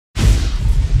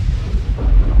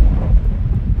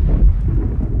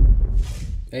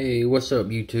Hey, what's up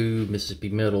YouTube? Mississippi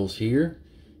Metals here,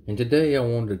 and today I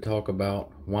wanted to talk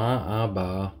about why I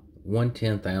buy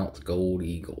 1/10 ounce gold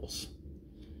eagles.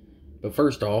 But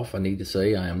first off, I need to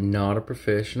say I am not a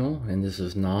professional and this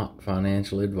is not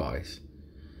financial advice.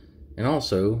 And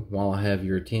also, while I have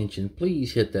your attention,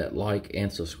 please hit that like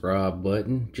and subscribe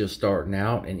button. Just starting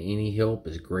out, and any help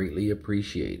is greatly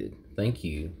appreciated. Thank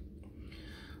you.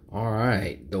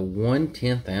 Alright, the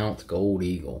 1/10 ounce gold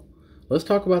eagle. Let's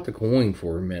talk about the coin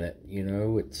for a minute. You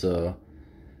know, it's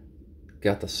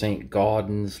got the St.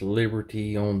 Gaudens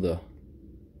Liberty on the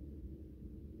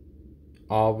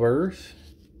obverse.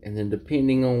 And then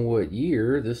depending on what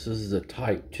year, this is the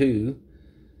Type 2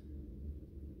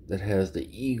 that has the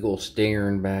eagle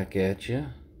staring back at you.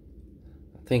 I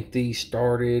think these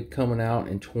started coming out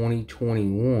in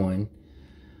 2021.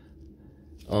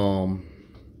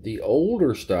 The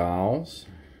older styles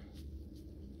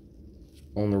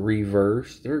on the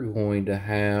reverse, they're going to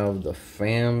have the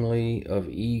family of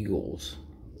eagles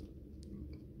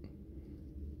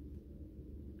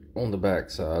on the back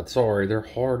side. Sorry, they're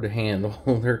hard to handle.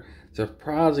 They're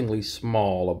surprisingly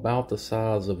small, about the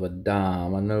size of a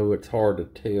dime. I know it's hard to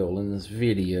tell in this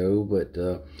video, but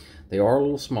they are a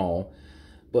little small.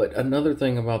 But another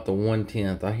thing about the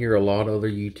 1/10, I hear a lot of other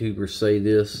YouTubers say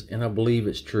this, and I believe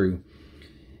it's true.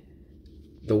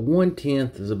 The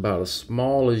 1/10 is about as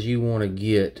small as you want to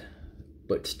get,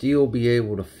 but still be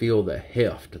able to feel the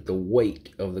heft, the weight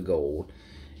of the gold.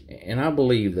 And I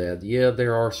believe that. Yeah,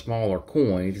 there are smaller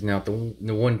coins. Now, the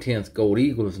 1/10 gold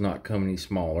eagle is not coming any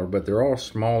smaller, but there are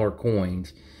smaller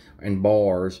coins and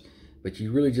bars, but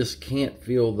you really just can't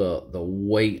feel the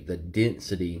weight, the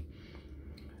density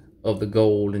of the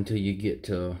gold until you get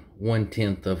to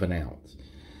 1/10 of an ounce.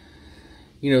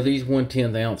 You know, these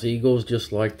 1/10 ounce eagles,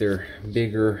 just like their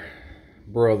bigger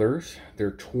brothers, they're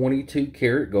 22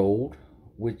 karat gold,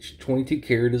 which 22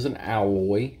 karat is an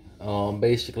alloy.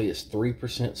 Basically, it's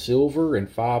 3% silver and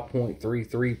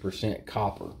 5.33%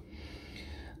 copper.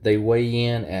 They weigh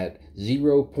in at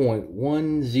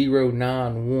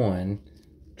 0.1091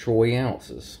 troy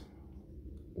ounces,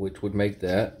 which would make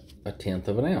that a 1/10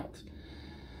 of an ounce.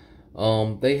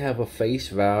 They have a face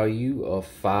value of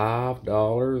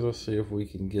 $5. Let's see if we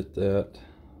can get that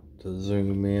to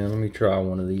zoom in. Let me try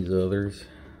one of these others.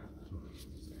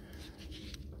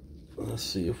 Let's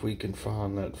see if we can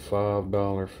find that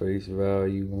 $5 face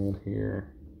value on here.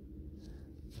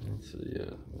 Let's see.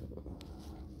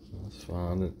 Let's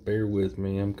find it. Bear with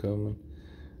me, I'm coming.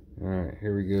 All right,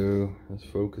 here we go. Let's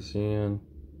focus in.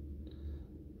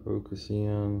 Focus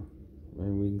in.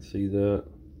 Maybe we can see that.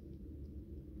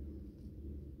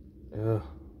 Yeah.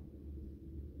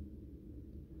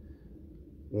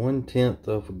 1/10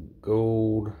 of a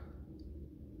gold,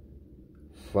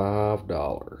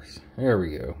 $5. There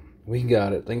we go. We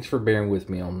got it. Thanks for bearing with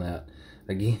me on that.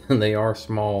 Again, they are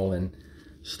small and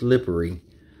slippery.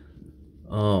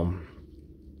 All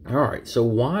right, so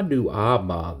why do I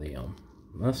buy them?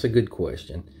 That's a good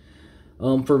question.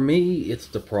 For me, it's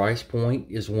the price point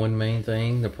is one main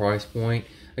thing. The price point.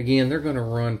 Again, they're going to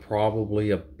run probably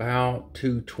about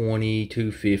 $220,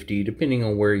 $250, depending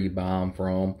on where you buy them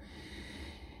from.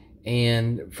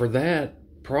 And for that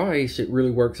price, it really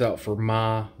works out for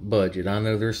my budget. I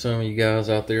know there's some of you guys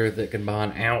out there that can buy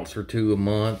an ounce or two a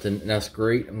month, and that's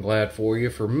great. I'm glad for you.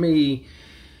 For me,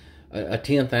 a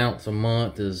 1/10 ounce a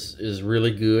month is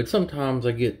really good. Sometimes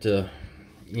I get to,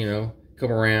 you know,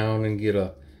 come around and get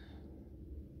a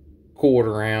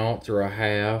 1/4 ounce or a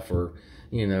half, or,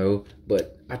 you know,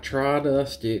 but I try to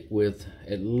stick with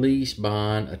at least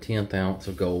buying a 1/10 ounce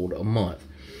of gold a month.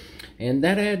 And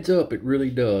that adds up, it really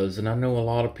does. And I know a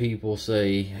lot of people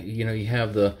say, you know, you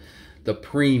have the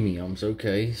premiums.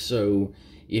 Okay, so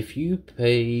if you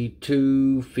pay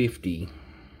 $250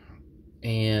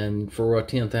 and for a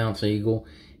 1/10 ounce eagle,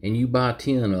 and you buy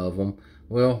 10 of them,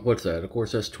 well, what's that? Of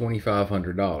course, that's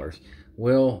 $2,500.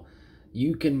 Well,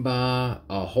 you can buy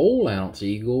a whole ounce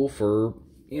eagle for,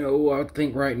 you know, I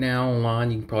think right now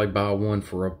online you can probably buy one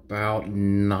for about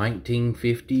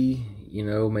 $1,950, you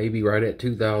know, maybe right at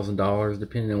 $2,000,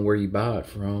 depending on where you buy it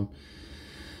from.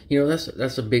 You know,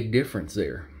 that's a big difference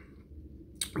there.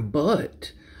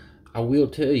 But I will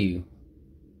tell you,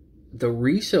 the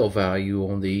resale value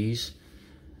on these,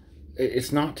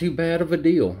 it's not too bad of a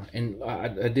deal. And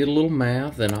I did a little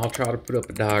math, and I'll try to put up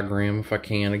a diagram if I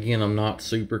can. Again, I'm not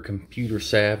super computer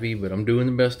savvy, but I'm doing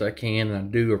the best I can, and I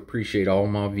do appreciate all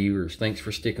my viewers. Thanks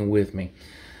for sticking with me.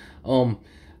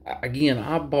 Again,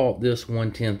 I bought this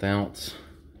 1/10 ounce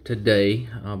today.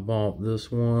 I bought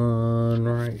this one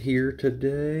right here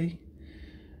today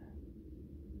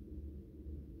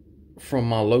from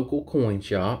my local coin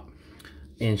shop.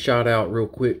 And shout out real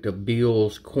quick to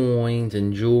Bill's Coins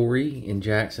and Jewelry in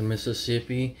Jackson,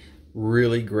 Mississippi.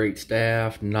 Really great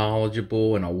staff,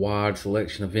 knowledgeable, and a wide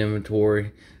selection of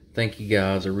inventory. Thank you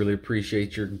guys. I really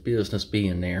appreciate your business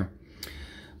being there.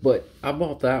 But I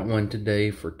bought that one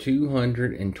today for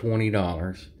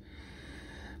 $220.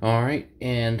 All right,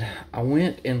 and I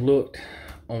went and looked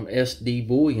on SD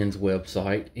Bullion's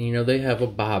website, and you know, they have a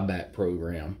buyback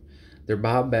program. Their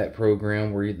buyback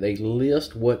program where they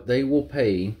list what they will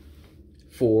pay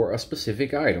for a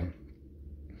specific item.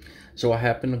 So I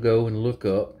happened to go and look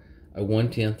up a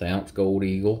 1/10 ounce Gold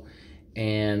Eagle,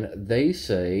 and they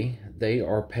say they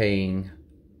are paying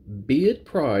bid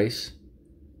price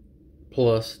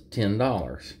plus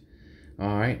 $10.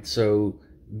 All right, so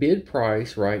bid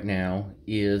price right now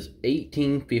is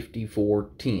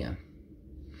 $18.54.10.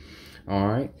 All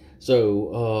right,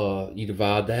 so you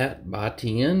divide that by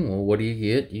 10. Well, what do you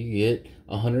get? You get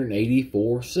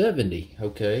 $184.70.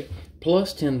 Okay,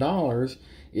 plus $10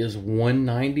 is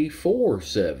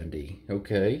 $194.70.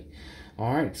 Okay,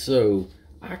 all right, so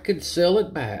I could sell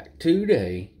it back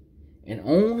today and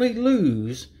only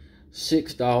lose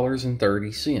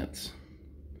 $6.30.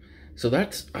 So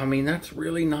that's, I mean, that's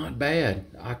really not bad.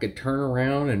 I could turn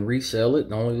around and resell it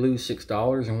and only lose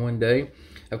 $6 in one day.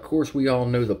 Of course, we all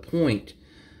know the point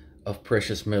of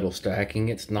precious metal stacking.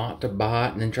 It's not to buy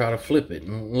it and then try to flip it,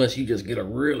 unless you just get a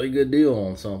really good deal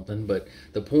on something. But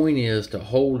the point is to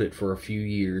hold it for a few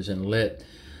years and let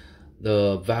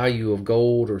the value of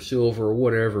gold or silver or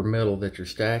whatever metal that you're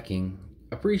stacking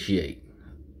appreciate.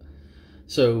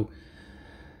 So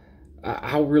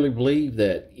I really believe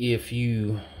that if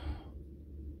your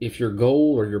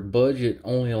goal or your budget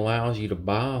only allows you to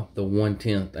buy the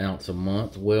 1/10 ounce a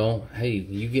month, well, hey,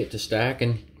 you get to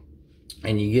stacking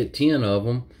and you get 10 of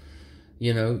them,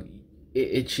 you know,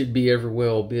 it should be every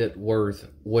well bit worth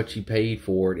what you paid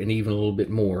for it, and even a little bit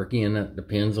more. Again, that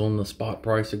depends on the spot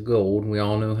price of gold. We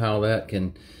all know how that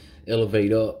can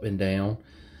elevate up and down.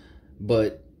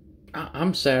 But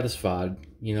I'm satisfied.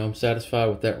 You know, I'm satisfied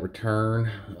with that return.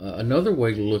 Another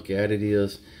way to look at it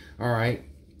is, all right,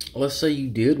 let's say you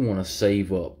did want to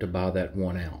save up to buy that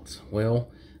 1 ounce. Well,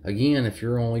 again, if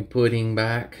you're only putting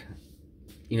back,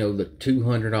 you know, the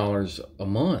 $200 a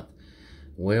month,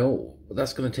 well,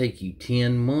 that's going to take you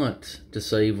 10 months to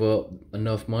save up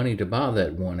enough money to buy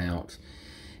that 1 ounce.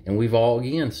 And we've all,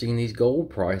 again, seen these gold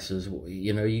prices.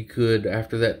 You know, you could,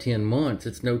 after that 10 months,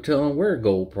 it's no telling where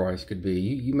gold price could be.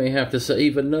 You may have to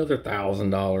save another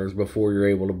 $1,000 before you're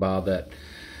able to buy that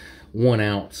 1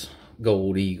 ounce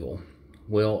Gold Eagle.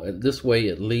 Well, this way,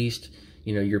 at least,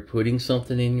 you know, you're putting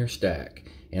something in your stack.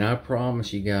 And I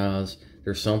promise you guys,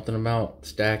 there's something about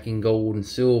stacking gold and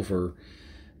silver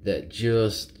that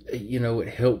just, you know, it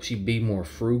helps you be more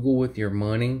frugal with your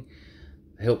money,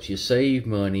 helps you save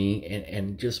money,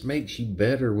 and just makes you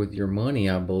better with your money,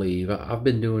 I believe. I've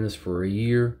been doing this for a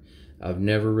year. I've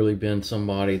never really been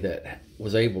somebody that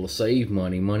was able to save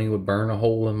money. Money would burn a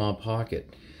hole in my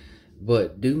pocket.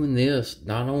 But doing this,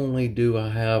 not only do I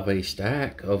have a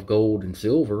stack of gold and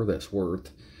silver that's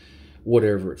worth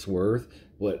whatever it's worth,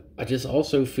 but I just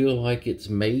also feel like it's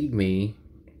made me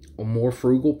a more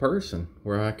frugal person,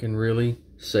 where I can really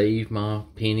save my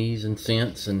pennies and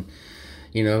cents, and,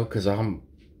 you know, because I'm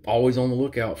always on the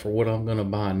lookout for what I'm going to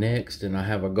buy next, and I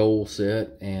have a goal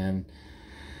set, and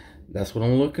that's what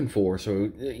I'm looking for.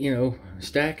 So, you know,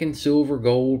 stacking silver,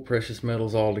 gold, precious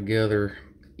metals all together,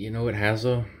 you know, it has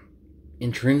a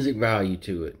intrinsic value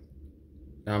to it.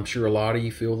 I'm sure a lot of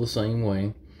you feel the same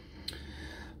way.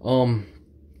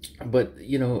 But,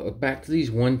 you know, back to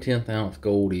these 1/10 ounce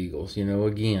Gold Eagles, you know,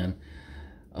 again,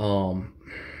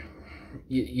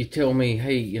 you tell me,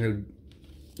 hey, you know,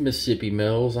 Mississippi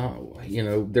Metals, you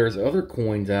know, there's other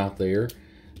coins out there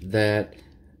that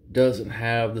doesn't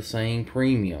have the same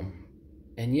premium.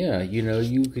 And yeah, you know,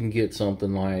 you can get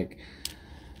something like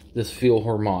this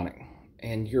Philharmonic,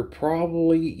 and you're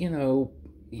probably, you know,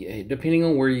 depending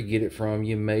on where you get it from,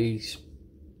 you may,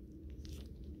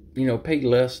 you know, pay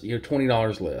less, you know,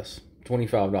 $20 less,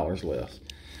 $25 less.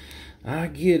 I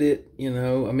get it, you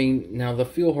know. I mean, now the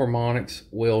Philharmonic's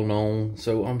well known,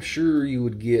 so I'm sure you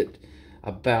would get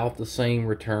about the same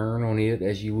return on it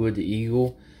as you would the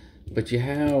Eagle. But you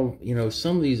have, you know,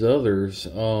 some of these others.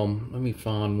 Let me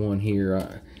find one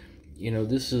here. You know,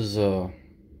 this is a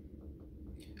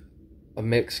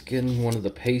Mexican, one of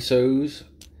the pesos.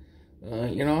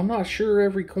 You know, I'm not sure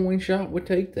every coin shop would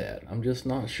take that. I'm just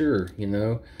not sure, you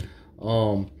know.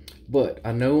 But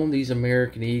I know on these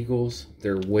American Eagles,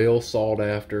 they're well sought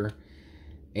after,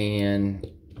 and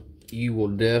you will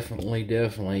definitely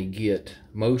get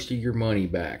most of your money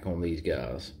back on these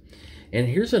guys. And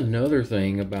here's another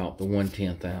thing about the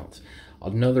 1/10 ounce.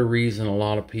 Another reason a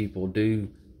lot of people do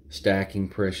stacking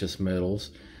precious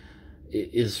metals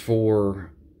is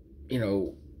for, you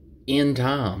know, end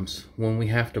times when we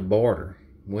have to barter.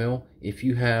 Well, if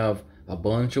you have a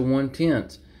bunch of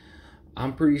 1/10s,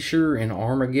 I'm pretty sure in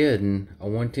Armageddon, a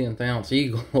 1/10 ounce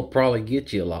eagle will probably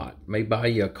get you a lot. May buy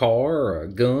you a car or a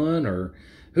gun or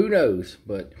who knows.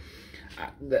 But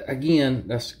again,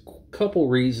 that's a couple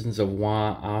reasons of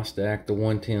why I stack the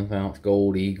 1/10 ounce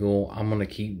gold eagle. I'm going to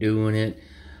keep doing it.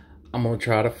 I'm going to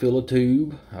try to fill a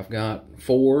tube. I've got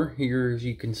 4 here, as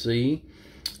you can see.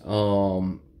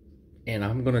 And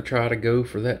I'm going to try to go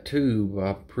for that tube.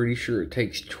 I'm pretty sure it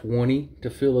takes 20 to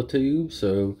fill a tube.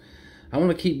 So I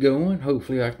want to keep going.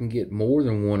 Hopefully I can get more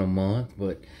than 1 a month.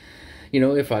 But, you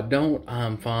know, if I don't,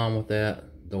 I'm fine with that.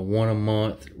 The 1 a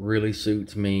month really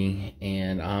suits me,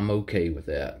 and I'm okay with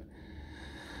that.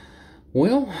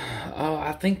 Well,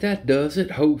 I think that does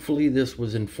it. Hopefully this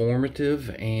was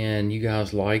informative and you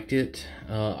guys liked it.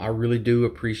 I really do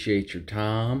appreciate your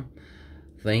time.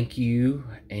 Thank you,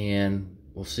 and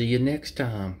we'll see you next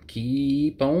time.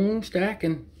 Keep on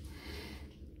stacking.